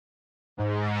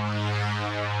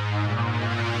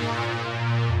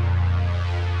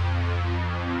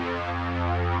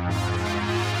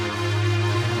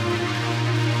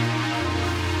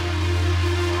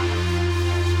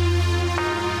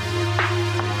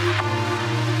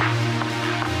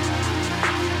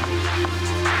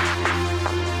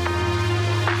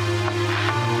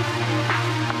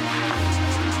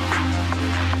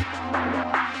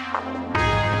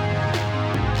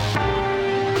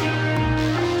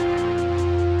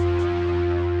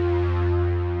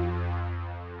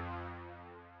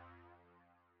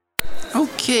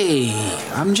Okay,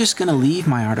 I'm just gonna leave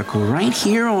my article right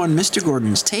here on Mr.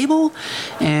 Gordon's table,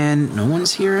 and no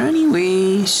one's here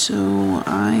anyway, so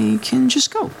I can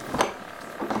just go.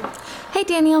 Hey,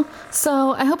 Daniel.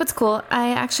 So, I hope it's cool. I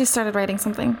actually started writing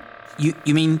something. You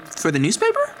mean for the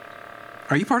newspaper?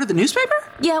 Are you part of the newspaper?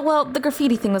 Yeah, well, the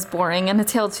graffiti thing was boring, and A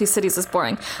Tale of Two Cities is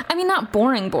boring. I mean, not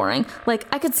boring. Like,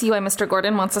 I could see why Mr.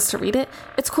 Gordon wants us to read it.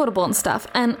 It's quotable and stuff,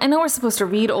 and I know we're supposed to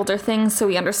read older things so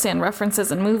we understand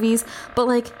references in movies, but,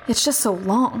 like, it's just so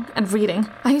long. And reading.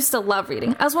 I used to love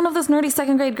reading. I was one of those nerdy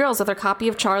second grade girls with her copy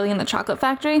of Charlie and the Chocolate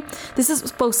Factory. This is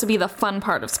supposed to be the fun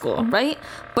part of school, right?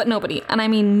 But nobody, and I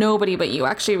mean nobody but you,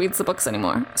 actually reads the books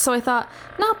anymore. So I thought,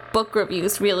 not book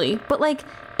reviews, really, but, like,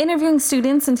 interviewing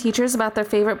students and teachers about their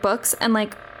favorite books and,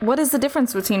 like, what is the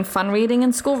difference between fun reading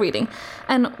and school reading?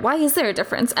 And why is there a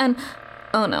difference? And,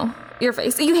 oh no, your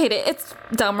face. You hate it. It's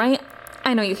dumb, right?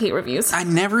 I know you hate reviews. I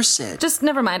never said. Just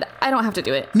never mind. I don't have to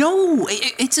do it. No,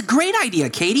 it's a great idea,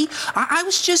 Katie. I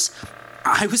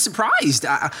was surprised.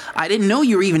 I didn't know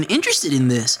you were even interested in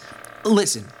this.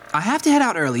 Listen, I have to head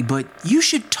out early, but you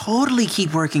should totally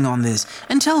keep working on this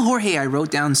and tell Jorge I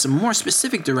wrote down some more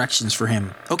specific directions for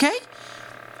him, okay?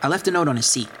 I left a note on his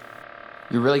seat.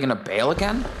 You're really gonna bail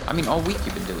again? I mean, all week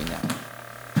you've been doing that.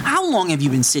 How long have you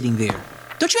been sitting there?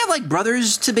 Don't you have, like,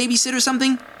 brothers to babysit or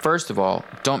something? First of all,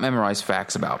 don't memorize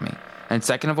facts about me. And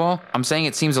second of all, I'm saying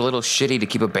it seems a little shitty to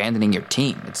keep abandoning your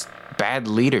team. It's bad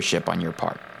leadership on your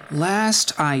part.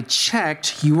 Last I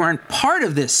checked, you weren't part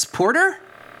of this, Porter.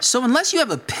 So unless you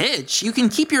have a pitch, you can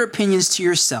keep your opinions to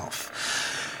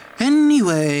yourself.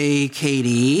 Anyway,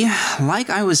 Katie, like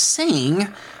I was saying,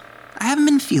 I haven't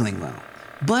been feeling well,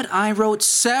 but I wrote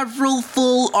several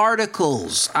full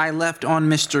articles I left on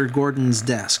Mr. Gordon's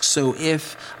desk. So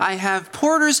if I have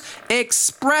Porter's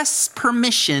express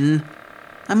permission,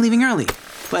 I'm leaving early.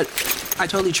 But I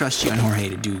totally trust you and Jorge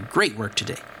to do great work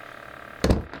today.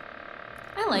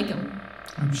 I like him.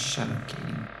 Oh, shut up,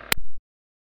 Katie.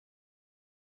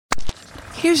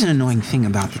 Here's an annoying thing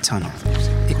about the tunnel.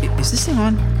 Is this thing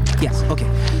on? Yes, okay.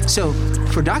 So,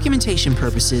 for documentation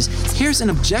purposes, here's an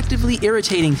objectively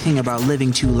irritating thing about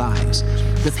living two lives.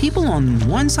 The people on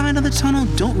one side of the tunnel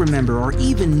don't remember or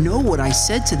even know what I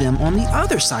said to them on the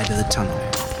other side of the tunnel.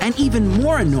 And even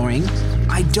more annoying,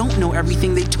 I don't know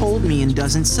everything they told me and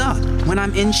doesn't suck when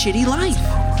I'm in shitty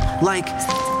life. Like,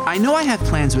 I know I have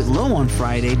plans with Lo on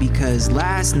Friday because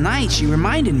last night she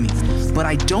reminded me, but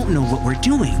I don't know what we're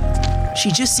doing. She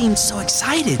just seemed so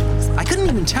excited. I couldn't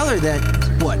even tell her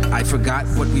that, I forgot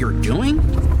what we were doing?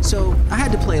 So I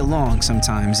had to play along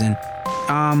sometimes and,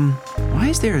 why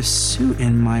is there a suit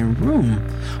in my room?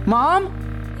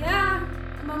 Mom? Yeah,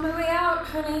 I'm on my way out,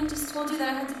 honey. Just told you that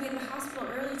I had to be at the hospital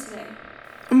early today.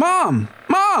 Mom!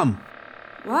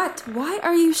 What? Why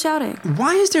are you shouting?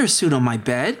 Why is there a suit on my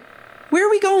bed? Where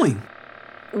are we going?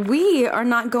 We are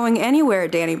not going anywhere,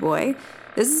 Danny boy.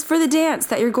 This is for the dance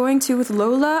that you're going to with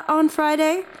Lola on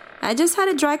Friday. I just had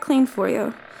it dry cleaned for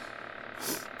you.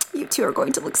 You two are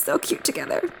going to look so cute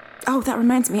together. Oh, that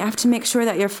reminds me, I have to make sure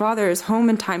that your father is home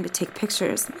in time to take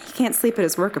pictures. He can't sleep at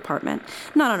his work apartment.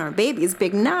 Not on our baby's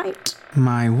big night.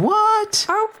 My what?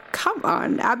 Oh, come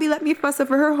on. Abby let me fuss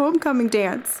over her homecoming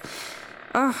dance.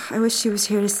 Oh, I wish she was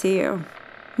here to see you.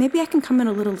 Maybe I can come in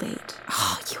a little late.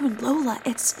 Oh, you and Lola,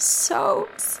 it's so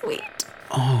sweet.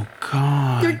 Oh,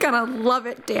 God. You're gonna love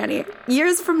it, Danny.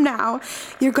 Years from now,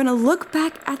 you're gonna look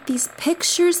back at these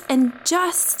pictures and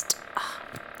just...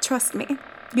 trust me.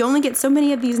 You only get so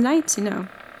many of these nights, you know.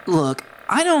 Look,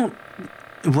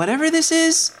 whatever this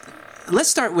is, let's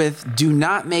start with do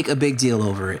not make a big deal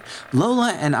over it.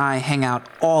 Lola and I hang out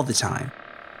all the time.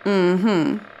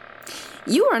 Mm-hmm.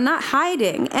 You are not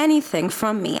hiding anything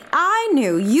from me. I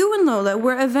knew you and Lola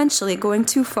were eventually going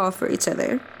to fall for each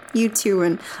other. You two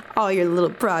and all your little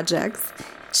projects.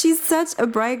 She's such a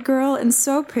bright girl and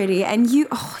so pretty, and you're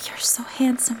so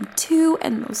handsome too,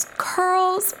 and those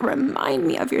curls remind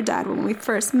me of your dad when we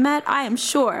first met. I am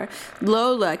sure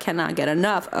Lola cannot get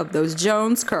enough of those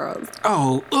Jones curls.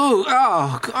 Oh,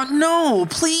 God, no,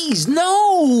 please,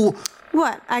 no!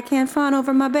 What, I can't fawn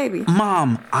over my baby?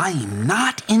 Mom, I am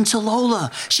not into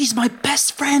Lola. She's my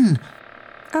best friend.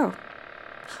 Oh.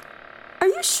 Are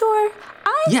you sure?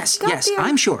 Yes,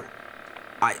 I'm sure.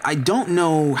 I don't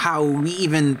know how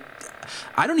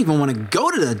I don't even want to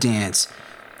go to the dance.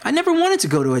 I never wanted to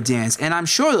go to a dance, and I'm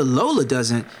sure that Lola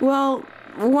doesn't. Well,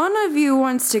 one of you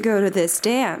wants to go to this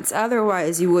dance,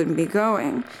 otherwise you wouldn't be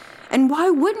going. And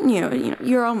why wouldn't you?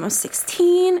 You're almost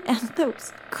 16, and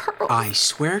those curls. I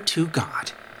swear to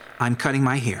God, I'm cutting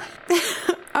my hair.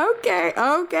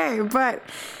 Okay, but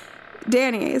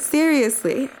Danny,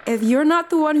 seriously, if you're not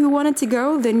the one who wanted to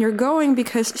go, then you're going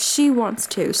because she wants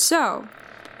to. So,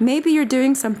 maybe you're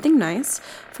doing something nice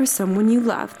for someone you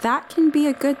love. That can be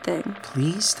a good thing.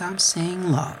 Please stop saying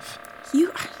love.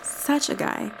 You are such a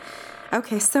guy.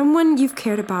 Okay, someone you've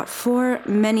cared about for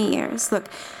many years. Look,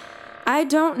 I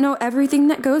don't know everything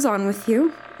that goes on with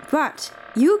you, but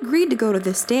you agreed to go to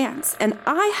this dance, and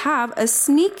I have a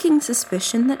sneaking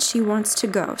suspicion that she wants to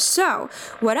go. So,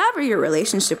 whatever your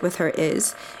relationship with her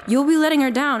is, you'll be letting her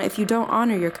down if you don't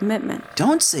honor your commitment.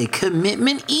 Don't say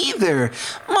commitment either.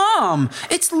 Mom,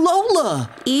 it's Lola.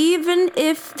 Even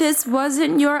if this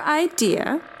wasn't your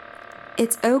idea,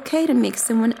 it's okay to make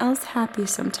someone else happy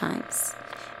sometimes.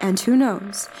 And who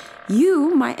knows,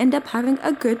 you might end up having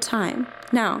a good time.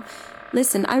 Now,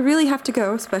 listen, I really have to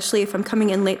go, especially if I'm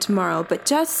coming in late tomorrow, but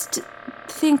just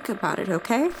think about it,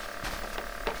 okay?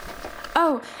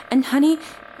 Oh, and honey,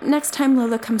 next time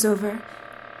Lola comes over,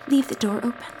 leave the door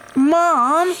open.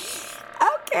 Mom!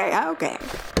 Okay.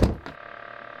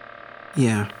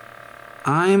 Yeah,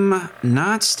 I'm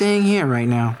not staying here right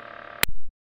now.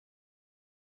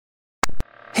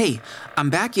 Hey, I'm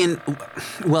back in...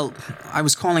 Well, I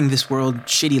was calling this world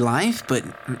Shitty Life, but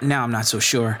now I'm not so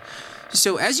sure.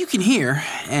 So as you can hear,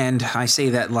 and I say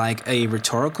that like a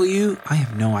rhetorical you, I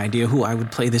have no idea who I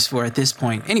would play this for at this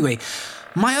point. Anyway,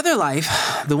 my other life,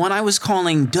 the one I was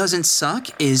calling Doesn't Suck,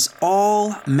 is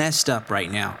all messed up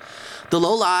right now. The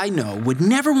Lola I know would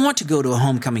never want to go to a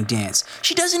homecoming dance.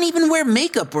 She doesn't even wear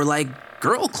makeup or like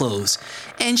girl clothes.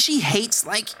 And she hates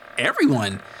like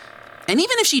everyone. And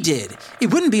even if she did,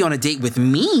 it wouldn't be on a date with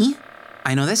me.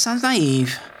 I know that sounds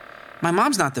naive. My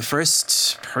mom's not the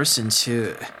first person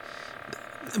to...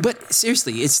 But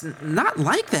seriously, it's not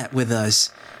like that with us.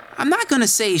 I'm not going to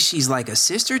say she's like a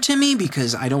sister to me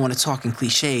because I don't want to talk in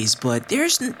cliches, but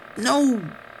there's no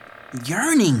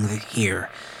yearning here.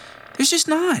 There's just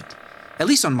not. At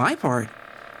least on my part.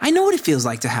 I know what it feels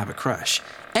like to have a crush.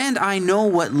 And I know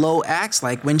what Lo acts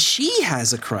like when she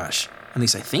has a crush. At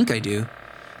least I think I do.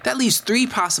 That leaves 3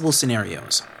 possible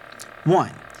scenarios.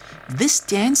 1. This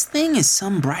dance thing is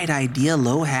some bright idea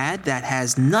Lo had that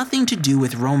has nothing to do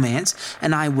with romance,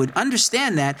 and I would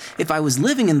understand that if I was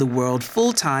living in the world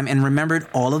full-time and remembered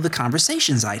all of the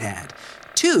conversations I'd had.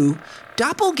 2.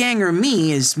 Doppelganger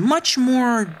me is much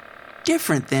more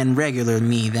different than regular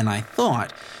me than I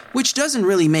thought, which doesn't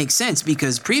really make sense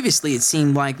because previously it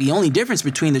seemed like the only difference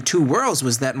between the 2 worlds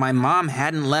was that my mom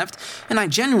hadn't left, and I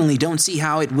genuinely don't see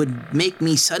how it would make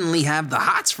me suddenly have the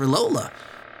hots for Lola.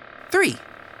 3.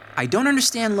 I don't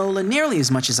understand Lola nearly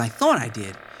as much as I thought I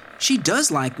did. She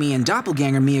does like me, and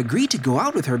Doppelganger me agreed to go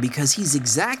out with her because he's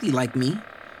exactly like me,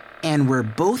 and we're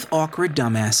both awkward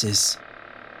dumbasses.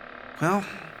 Well,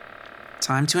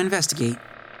 time to investigate.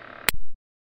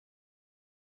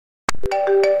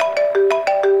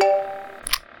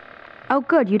 Oh,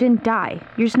 good, you didn't die.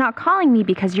 You're just not calling me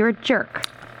because you're a jerk.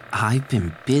 I've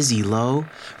been busy, Lo.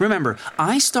 Remember,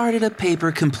 I started a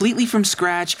paper completely from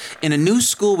scratch in a new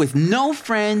school with no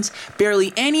friends,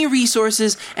 barely any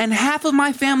resources, and half of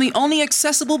my family only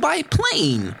accessible by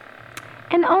plane.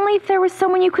 And only if there was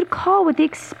someone you could call with the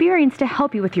experience to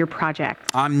help you with your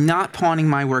project. I'm not pawning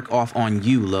my work off on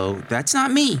you, Lo. That's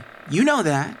not me. You know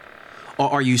that.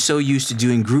 Or are you so used to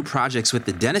doing group projects with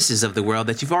the Dennises of the world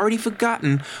that you've already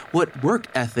forgotten what work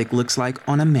ethic looks like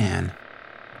on a man?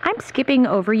 I'm skipping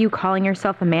over you calling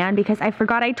yourself a man because I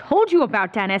forgot I told you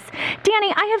about Dennis.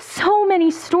 Danny, I have so many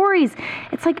stories.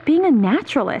 It's like being a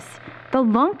naturalist. The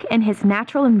lunk in his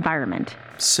natural environment.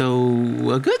 So,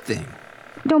 a good thing.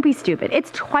 Don't be stupid. It's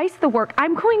twice the work.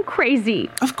 I'm going crazy.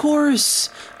 Of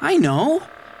course. I know.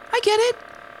 I get it.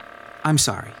 I'm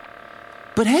sorry.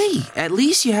 But hey, at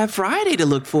least you have Friday to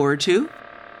look forward to.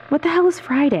 What the hell is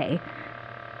Friday?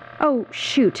 Oh,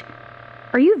 shoot.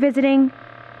 Are you visiting?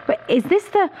 But is this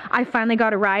the I finally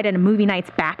got a ride and a movie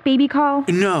night's back baby call?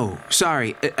 No,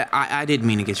 sorry. I didn't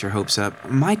mean to get your hopes up.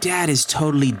 My dad is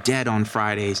totally dead on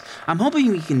Fridays. I'm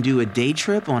hoping we can do a day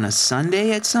trip on a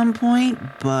Sunday at some point,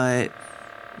 but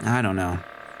I don't know.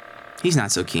 He's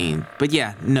not so keen. But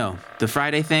yeah, no, the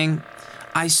Friday thing,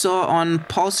 I saw on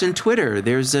Pulse and Twitter,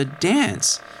 there's a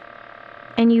dance.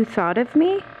 And you thought of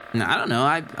me? I don't know.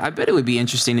 I bet it would be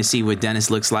interesting to see what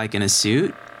Dennis looks like in a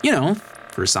suit. You know,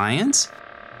 for science.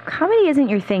 Comedy isn't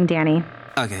your thing, Danny.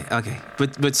 Okay.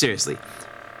 But seriously,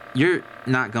 you're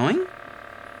not going?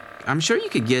 I'm sure you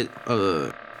could get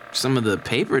some of the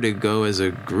paper to go as a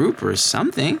group or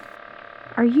something.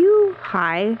 Are you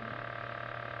high?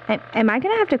 Am I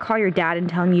going to have to call your dad and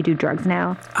tell him you do drugs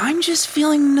now? I'm just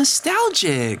feeling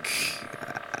nostalgic.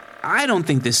 I don't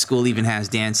think this school even has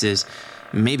dances.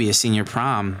 Maybe a senior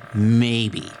prom.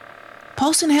 Maybe.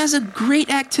 Paulson has a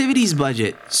great activities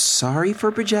budget. Sorry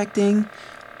for projecting.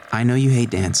 I know you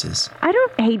hate dances. I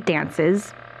don't hate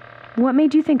dances. What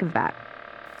made you think of that?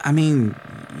 I mean,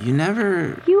 you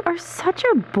never... You are such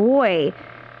a boy.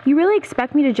 You really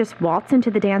expect me to just waltz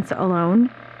into the dance alone?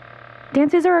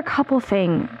 Dances are a couple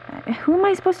thing. Who am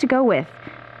I supposed to go with?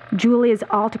 Julia's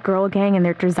alt girl gang and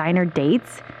their designer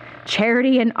dates?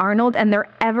 Charity and Arnold and their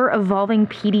ever-evolving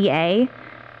PDA?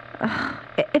 Ugh.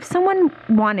 If someone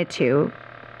wanted to,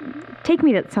 take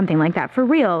me to something like that, for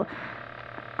real,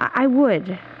 I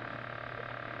would.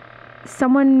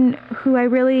 Someone who I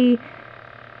really...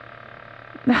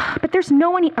 But there's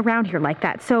no one around here like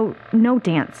that, so no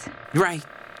dance. Right.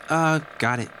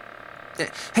 Got it.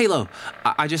 Hey, Lo,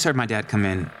 I just heard my dad come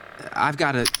in. I've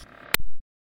got to...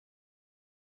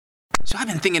 So I've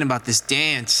been thinking about this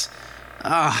dance.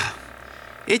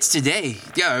 It's today.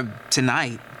 Yeah,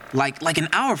 tonight. Like an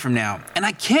hour from now. And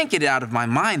I can't get it out of my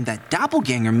mind that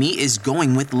doppelganger me is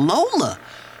going with Lola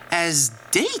as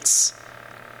dates.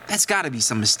 That's got to be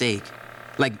some mistake.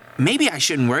 Like, maybe I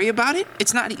shouldn't worry about it.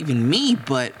 It's not even me,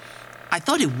 but I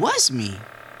thought it was me.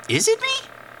 Is it me?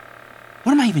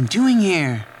 What am I even doing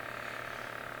here?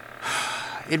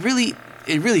 It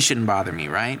really shouldn't bother me,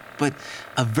 right? But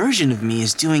a version of me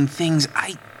is doing things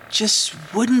I just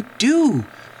wouldn't do.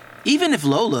 Even if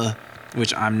Lola,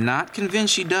 which I'm not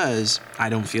convinced she does, I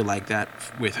don't feel like that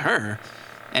with her,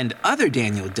 and other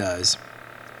Daniel does,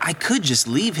 I could just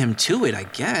leave him to it, I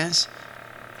guess.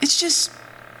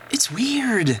 It's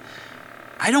weird.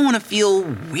 I don't want to feel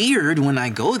weird when I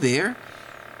go there.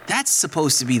 That's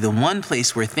supposed to be the one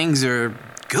place where things are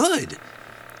good.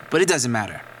 But it doesn't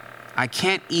matter. I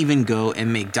can't even go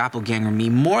and make doppelganger me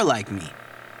more like me.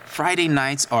 Friday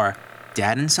nights are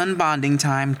dad and son bonding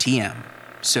time, TM.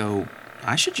 So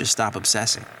I should just stop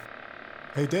obsessing.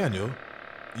 Hey, Daniel,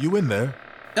 you in there?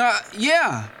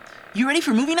 Yeah. You ready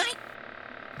for movie night?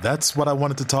 That's what I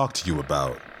wanted to talk to you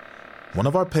about. One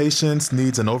of our patients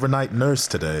needs an overnight nurse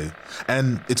today,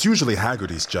 and it's usually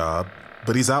Haggerty's job,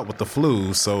 but he's out with the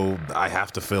flu, so I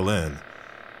have to fill in.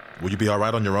 Will you be all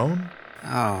right on your own?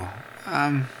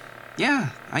 Yeah,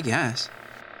 I guess.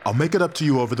 I'll make it up to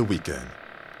you over the weekend.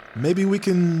 Maybe we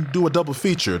can do a double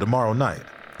feature tomorrow night,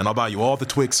 and I'll buy you all the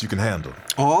Twix you can handle.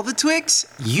 All the Twix?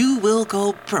 You will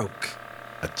go broke.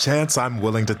 A chance I'm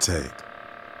willing to take.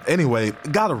 Anyway,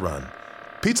 gotta run.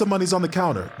 Pizza money's on the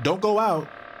counter. Don't go out.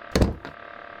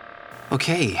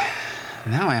 Okay,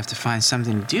 now I have to find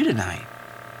something to do tonight.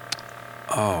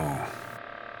 Oh.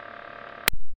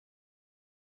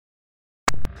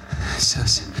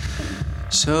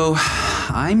 So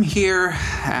I'm here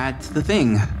at the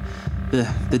thing,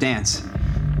 the dance.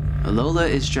 Lola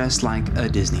is dressed like a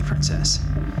Disney princess.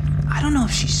 I don't know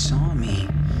if she saw me.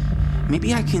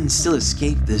 Maybe I can still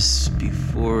escape this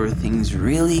before things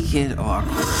really get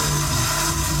awkward.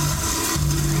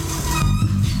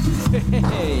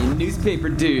 Hey, newspaper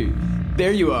dude.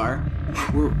 There you are.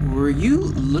 Were you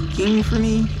looking for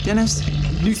me, Dennis?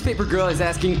 Newspaper girl is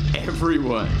asking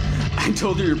everyone. I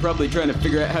told her you're probably trying to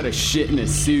figure out how to shit in a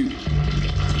suit.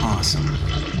 Awesome.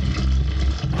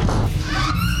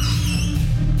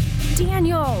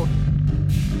 Daniel!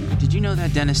 Did you know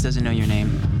that Dennis doesn't know your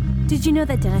name? Did you know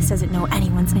that Dennis doesn't know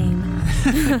anyone's name?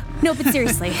 No, but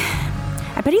seriously.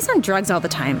 I bet he's on drugs all the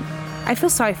time. I feel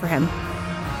sorry for him.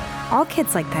 All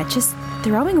kids like that, just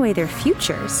throwing away their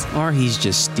futures. Or he's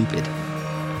just stupid.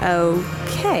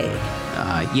 Okay.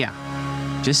 Yeah.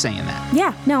 Just saying that.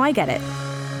 Yeah, no, I get it.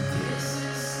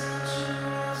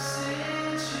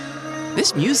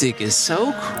 This music is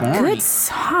so corny. Good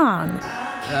song.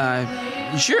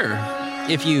 Sure.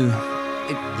 If you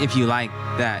like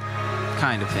that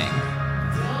kind of thing.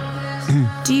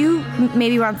 Do you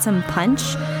maybe want some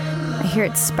punch? I hear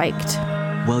it's spiked.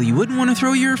 Well, you wouldn't want to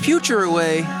throw your future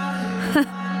away.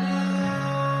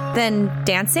 Then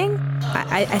dancing?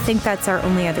 I think that's our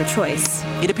only other choice.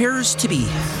 It appears to be.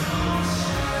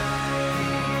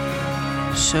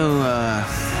 So,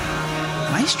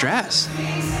 nice dress.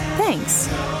 Thanks.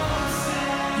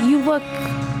 You look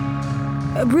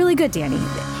really good, Danny.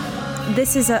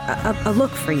 This is a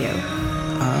look for you.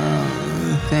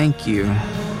 Thank you.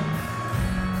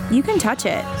 You can touch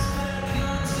it.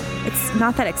 It's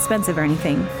not that expensive or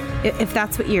anything. If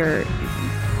that's what you're,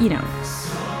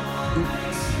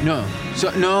 No.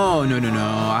 So, no.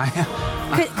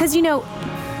 Because,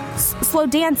 slow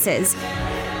dances,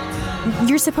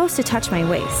 you're supposed to touch my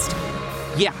waist.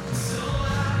 Yeah.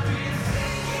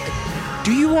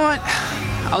 Do you want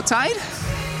outside?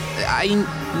 I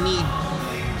need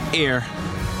air.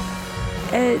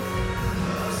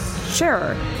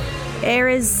 Sure. Air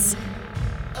is...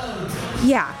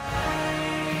 Yeah.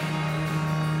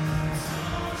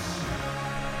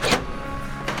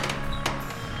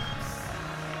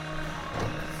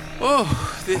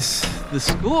 Oh, the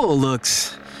school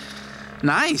looks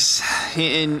nice.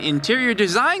 Interior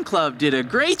Design Club did a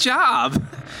great job.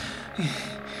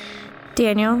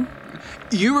 Daniel?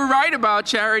 You were right about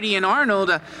Charity and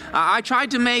Arnold. I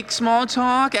tried to make small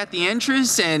talk at the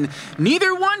entrance, and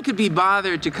neither one could be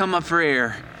bothered to come up for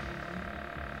air.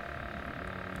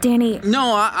 Danny...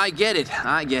 No, I get it.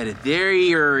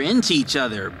 They're into each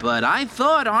other, but I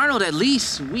thought, Arnold, at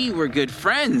least we were good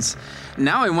friends.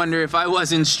 Now I wonder if I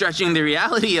wasn't stretching the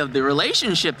reality of the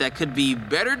relationship that could be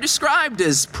better described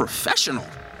as professional.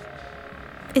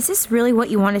 Is this really what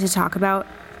you wanted to talk about?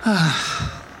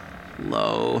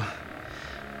 Lo.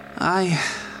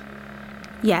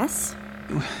 Yes?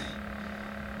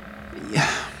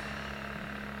 Yeah.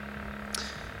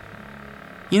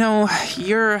 You know,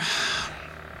 you're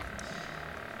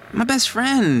my best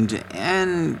friend,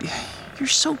 and you're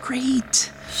so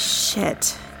great.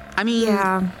 Shit. I mean,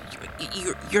 yeah.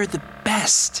 You're the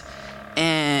best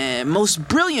and most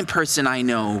brilliant person I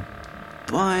know,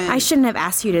 but... I shouldn't have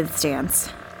asked you to this dance.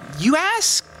 You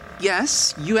asked?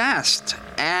 Yes, you asked.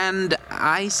 And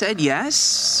I said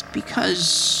yes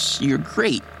because you're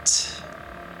great.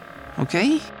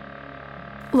 Okay?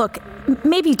 Look,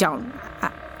 maybe don't.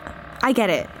 I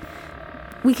get it.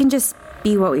 We can just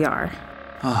be what we are.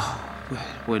 Oh,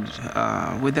 would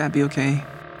that be okay?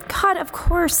 God, of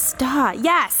course. Duh.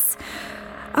 Yes.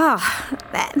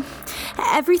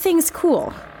 Everything's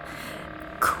cool.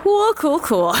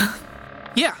 Cool.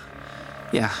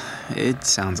 Yeah, it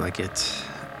sounds like it.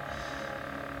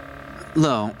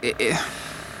 Lo,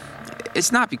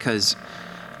 it's not because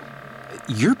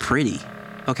you're pretty,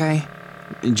 okay?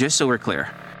 Just so we're clear.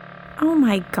 Oh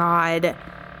my God.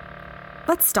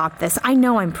 Let's stop this. I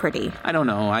know I'm pretty. I don't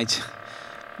know.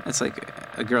 That's like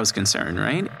a girl's concern,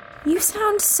 right? You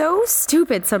sound so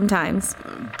stupid sometimes.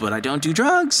 But I don't do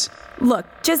drugs. Look,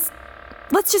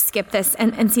 let's just skip this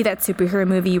and see that superhero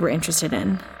movie you were interested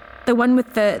in. The one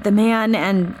with the man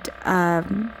and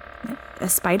a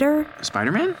spider?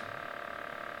 Spider-Man?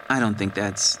 I don't think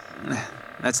that's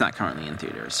not currently in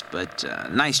theaters, but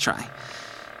nice try.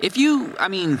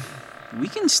 We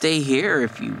can stay here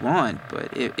if you want,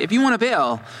 but if you want to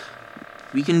bail,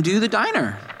 we can do the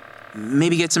diner.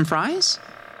 Maybe get some fries?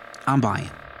 I'm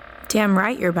buying. Damn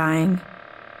right you're buying.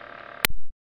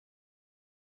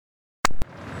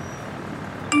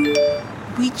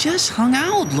 We just hung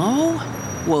out, Lo.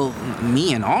 Well,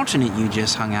 me and Alternate you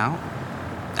just hung out.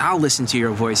 I'll listen to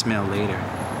your voicemail later.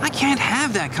 I can't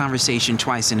have that conversation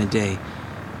twice in a day.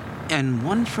 And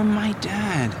one from my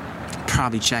dad.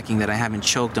 Probably checking that I haven't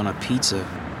choked on a pizza.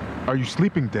 Are you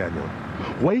sleeping, Daniel?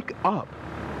 Wake up!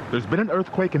 There's been an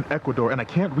earthquake in Ecuador and I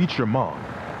can't reach your mom.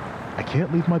 I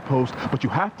can't leave my post, but you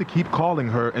have to keep calling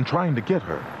her and trying to get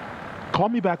her. Call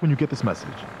me back when you get this message.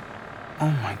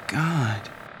 Oh my God.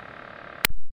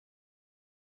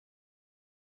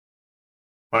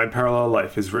 My Parallel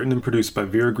Life is written and produced by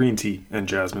Vera Greentea and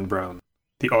Jasmine Brown.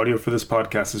 The audio for this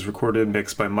podcast is recorded and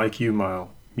mixed by Mike Umile.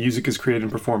 Music is created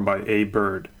and performed by A.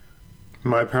 Bird.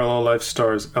 My Parallel Life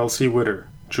stars Elsie Witter,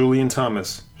 Julian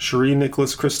Thomas, Cherie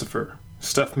Nicholas Christopher,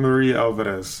 Steph Marie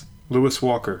Alvarez, Lewis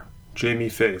Walker, Jamie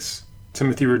Face,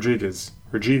 Timothy Rodriguez,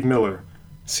 Rajiv Miller,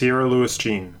 Sierra Lewis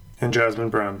Jean, and Jasmine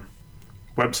Brown.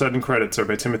 Website and credits are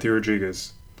by Timothy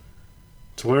Rodriguez.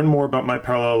 To learn more about My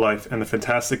Parallel Life and the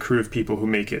fantastic crew of people who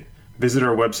make it, visit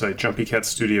our website,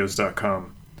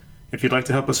 jumpycatstudios.com. If you'd like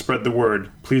to help us spread the word,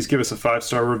 please give us a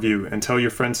 5-star review and tell your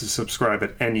friends to subscribe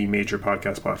at any major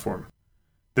podcast platform.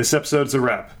 This episode's a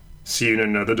wrap. See you in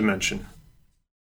another dimension.